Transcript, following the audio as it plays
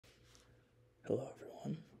Hello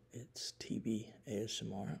everyone, it's TB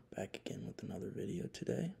ASMR back again with another video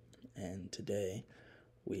today, and today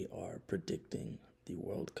we are predicting the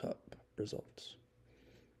World Cup results.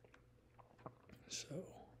 So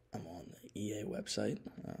I'm on the EA website,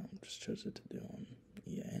 just chose it to do on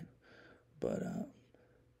EA, but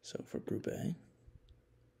so for Group A,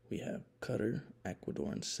 we have Qatar,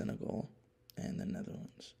 Ecuador, and Senegal, and the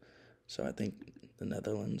Netherlands. So I think the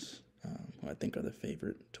Netherlands, who I think are the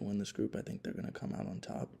favorite to win this group, I think they're going to come out on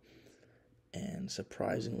top. And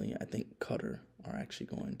surprisingly, I think Qatar are actually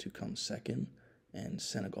going to come second, and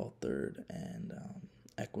Senegal third, and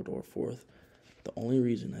Ecuador fourth. The only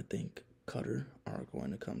reason I think Qatar are going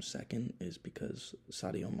to come second is because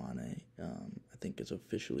Sadio Mane, I think, is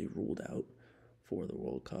officially ruled out for the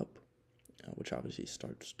World Cup, which obviously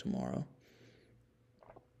starts tomorrow.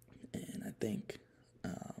 And I think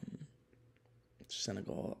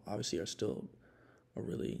Senegal obviously are still a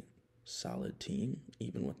really solid team,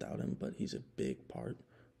 even without him, but he's a big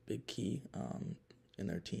key in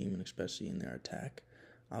their team, and especially in their attack.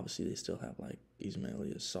 Obviously, they still have like Ismail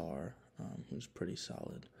Assar, who's pretty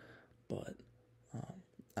solid, but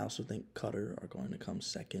I also think Qatar are going to come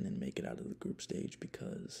second and make it out of the group stage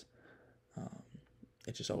because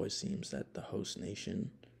it just always seems that the host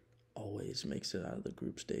nation always makes it out of the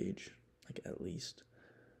group stage, like at least.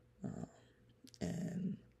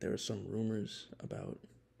 And there are some rumors about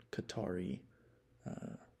Qatari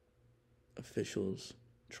officials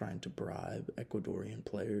trying to bribe Ecuadorian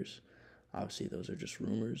players. Obviously, those are just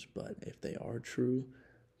rumors, but if they are true,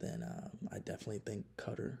 then I definitely think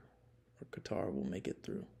Qatar will make it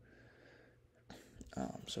through.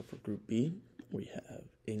 So for Group B, we have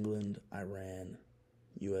England, Iran,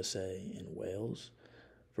 USA, and Wales.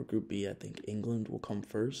 For Group B, I think England will come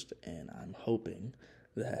first, and I'm hoping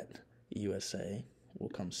that USA will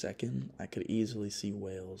come second. I could easily see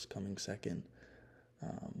Wales coming second,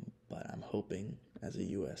 but I'm hoping, as a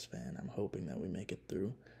US fan, I'm hoping that we make it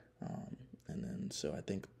through. And then, so I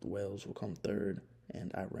think Wales will come third,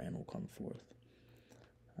 and Iran will come fourth.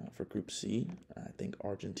 For Group C, I think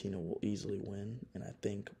Argentina will easily win, and I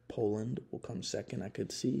think Poland will come second. I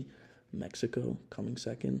could see Mexico coming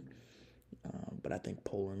second, but I think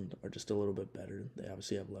Poland are just a little bit better. They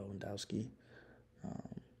obviously have Lewandowski,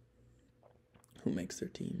 who makes their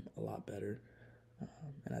team a lot better.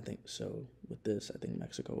 And I think so with this, I think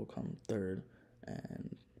Mexico will come third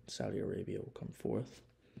and Saudi Arabia will come fourth.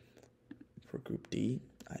 For Group D,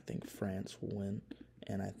 I think France will win,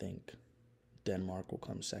 and I think Denmark will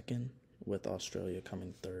come second, with Australia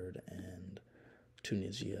coming third and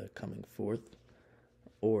Tunisia coming fourth.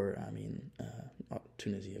 Or,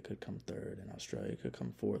 Tunisia could come third and Australia could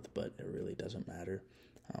come fourth, but it really doesn't matter.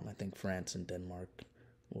 I think France and Denmark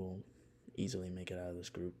will easily make it out of this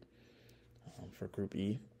group. For Group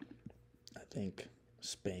E, I think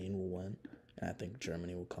Spain will win, and I think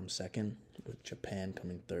Germany will come second, with Japan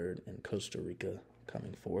coming third and Costa Rica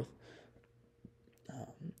coming fourth.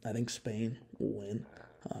 I think Spain will win,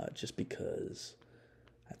 just because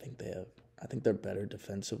I think they're better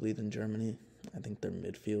defensively than Germany. I think their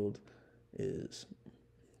midfield is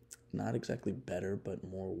not exactly better, but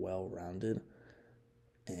more well-rounded,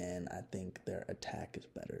 and I think their attack is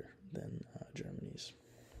better than Germany's.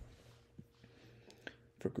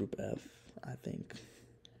 For Group F, I think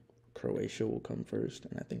Croatia will come first,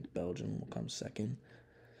 and I think Belgium will come second,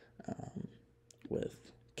 with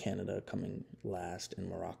Canada coming last and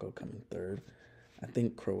Morocco coming third. I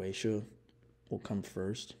think Croatia will come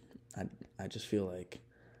first. I just feel like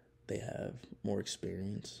they have more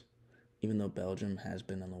experience. Even though Belgium has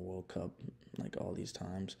been in the World Cup like all these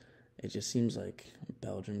times, it just seems like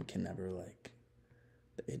Belgium can never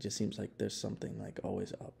it just seems like there's something like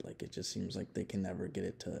always up. Like it just seems like they can never get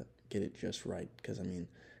it just right. Because I mean,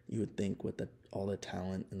 you would think with all the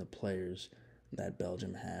talent and the players that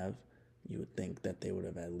Belgium have, you would think that they would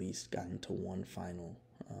have at least gotten to one final.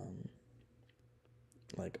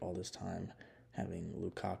 Like all this time, having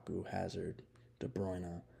Lukaku, Hazard, De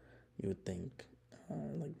Bruyne, you would think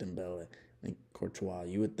like Dembele, like Courtois,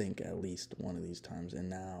 you would think at least one of these times. And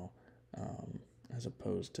now, as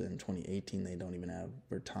opposed to in 2018, they don't even have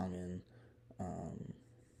Vertonghen.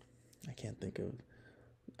 I can't think of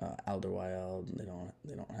Alderweireld.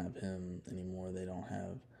 They don't have him anymore. They don't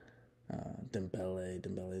have Dembele.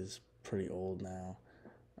 Dembele's pretty old now.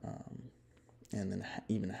 And then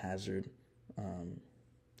even Hazard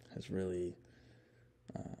has really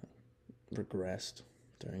regressed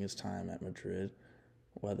during his time at Madrid.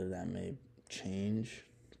 Whether that may change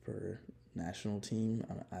for national team,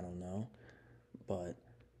 I don't know. But,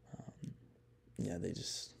 they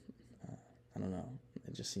just, I don't know.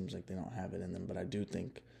 It just seems like they don't have it in them. But I do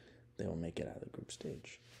think they will make it out of the group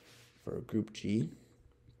stage. For Group G,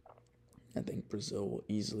 I think Brazil will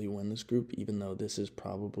easily win this group, even though this is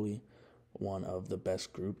probably one of the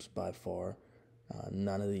best groups by far.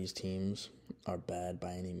 None of these teams are bad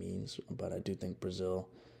by any means, but I do think Brazil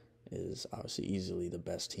is obviously easily the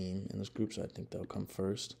best team in this group, so I think they'll come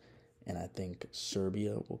first. And I think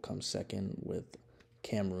Serbia will come second, with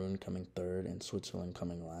Cameroon coming third and Switzerland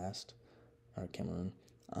coming last. Or Cameroon.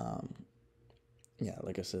 Yeah,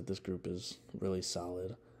 like I said, this group is really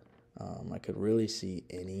solid. I could really see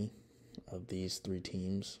any of these three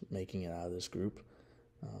teams making it out of this group.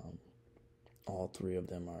 All three of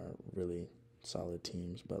them are really solid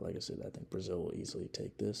teams, but like I said, I think Brazil will easily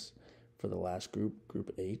take this. For the last group,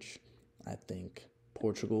 Group H, I think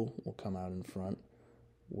Portugal will come out in front,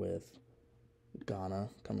 with Ghana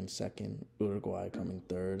coming second, Uruguay coming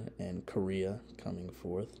third, and Korea coming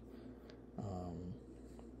fourth.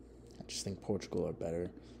 I just think Portugal are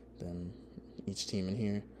better than each team in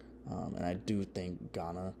here, and I do think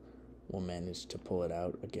Ghana will manage to pull it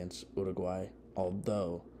out against Uruguay,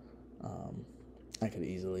 although I could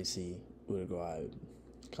easily see Uruguay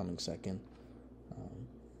coming second.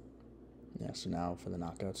 So now for the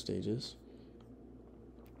knockout stages,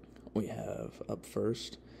 we have up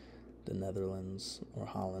first the Netherlands or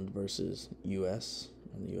Holland versus US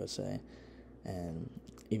and the USA. And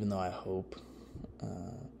even though I hope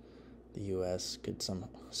the US could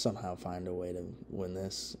somehow find a way to win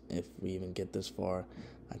this, if we even get this far,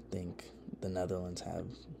 I think the Netherlands have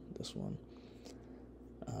this one.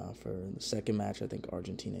 For the second match, I think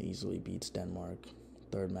Argentina easily beats Denmark.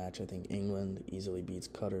 Third match, I think England easily beats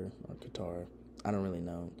Qatar or Qatar. I don't really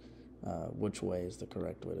know which way is the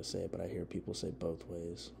correct way to say it, but I hear people say both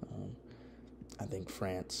ways. I think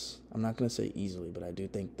France, I'm not going to say easily, but I do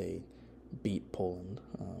think they beat Poland.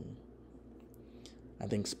 I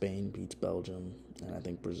think Spain beats Belgium, and I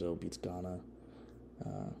think Brazil beats Ghana.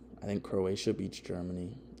 I think Croatia beats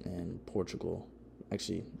Germany, and Portugal.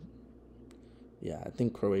 Actually, yeah, I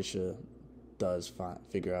think Croatia does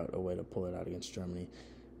figure out a way to pull it out against Germany,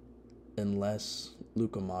 unless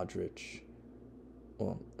Luka Modric.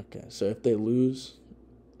 Well, okay, so if they lose,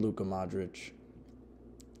 Luka Modric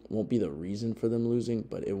won't be the reason for them losing,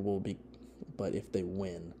 but it will be. But if they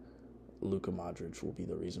win, Luka Modric will be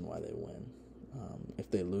the reason why they win.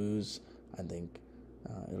 If they lose, I think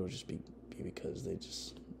it'll just be because they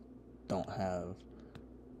just don't have.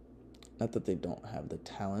 Not that they don't have the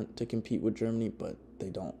talent to compete with Germany, but they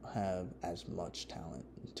don't have as much talent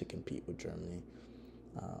to compete with Germany.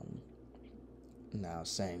 Now,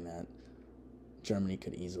 saying that, Germany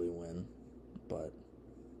could easily win, but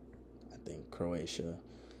I think Croatia.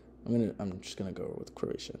 I'm just gonna go with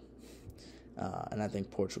Croatia, and I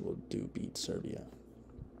think Portugal do beat Serbia.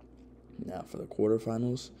 Now for the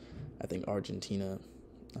quarterfinals, I think Argentina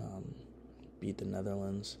beat the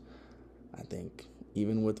Netherlands. I think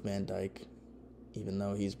even with Van Dijk, even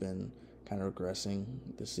though he's been kind of regressing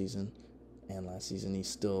this season and last season, he's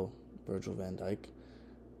still Virgil van Dijk.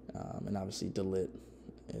 And obviously De Ligt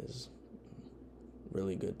is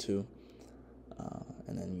really good too.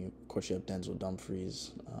 And then, of course, you have Denzel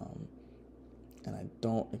Dumfries. And I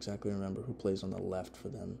don't exactly remember who plays on the left for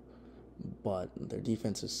them, but their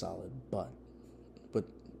defense is solid. But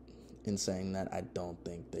in saying that, I don't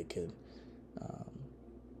think they can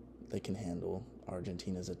handle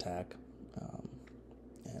Argentina's attack.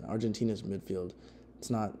 And Argentina's midfield, it's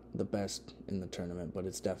not the best in the tournament, but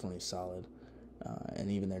it's definitely solid. And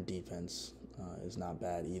even their defense is not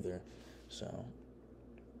bad either. So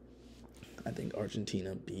I think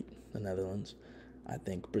Argentina beat the Netherlands. I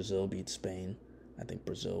think Brazil beats Spain. I think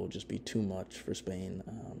Brazil will just be too much for Spain.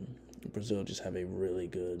 Brazil just have a really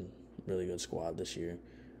good squad this year.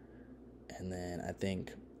 And then I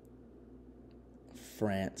think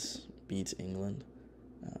France beats England.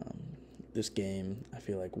 This game, I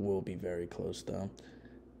feel like, will be very close, though.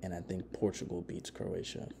 And I think Portugal beats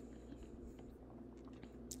Croatia.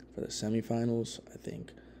 For the semifinals, I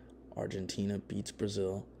think Argentina beats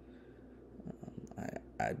Brazil.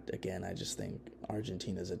 I just think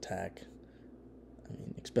Argentina's attack,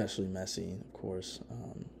 especially Messi, of course,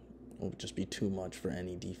 will just be too much for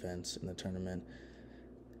any defense in the tournament.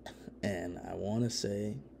 And I want to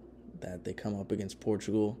say that they come up against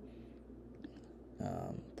Portugal.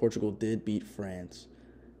 Portugal did beat France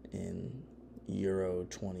in Euro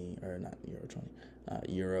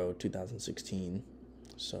 2016.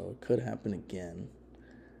 So it could happen again.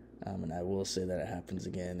 And I will say that it happens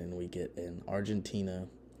again, and we get an Argentina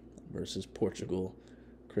versus Portugal,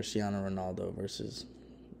 Cristiano Ronaldo versus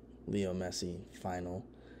Leo Messi final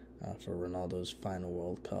for Ronaldo's final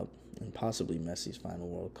World Cup, and possibly Messi's final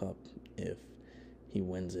World Cup if he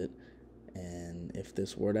wins it. And if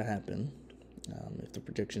this were to happen, if the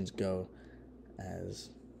predictions go as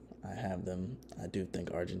I have them, I do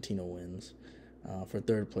think Argentina wins. For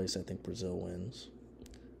third place, I think Brazil wins.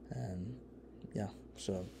 And yeah,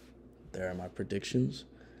 so there are my predictions.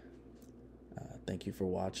 Thank you for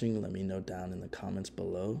watching. Let me know down in the comments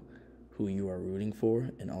below who you are rooting for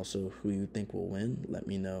and also who you think will win. Let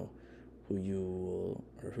me know who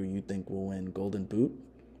you think will win Golden Boot.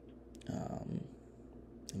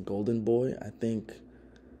 And Golden Boy, I think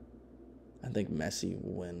Messi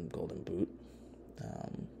will win Golden Boot.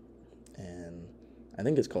 And I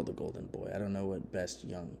think it's called the Golden Boy. I don't know what best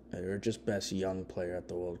young player at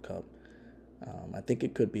the World Cup. I think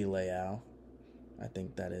it could be Leao. I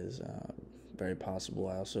think that is very possible.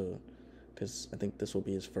 I also, because I think this will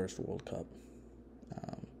be his first World Cup.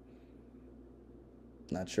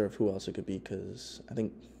 Not sure of who else it could be, because I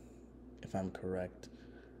think, if I'm correct,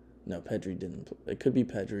 no, Pedri didn't. It could be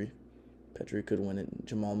Pedri. Pedri could win it.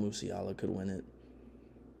 Jamal Musiala could win it.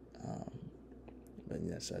 But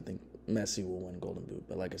yes, I think Messi will win Golden Boot.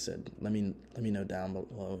 But like I said, let me know down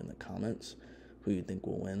below in the comments who you think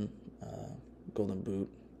will win Golden Boot,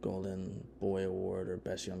 Golden Boy Award, or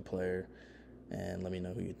Best Young Player. And let me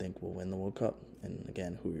know who you think will win the World Cup. And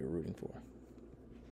again, who you're rooting for.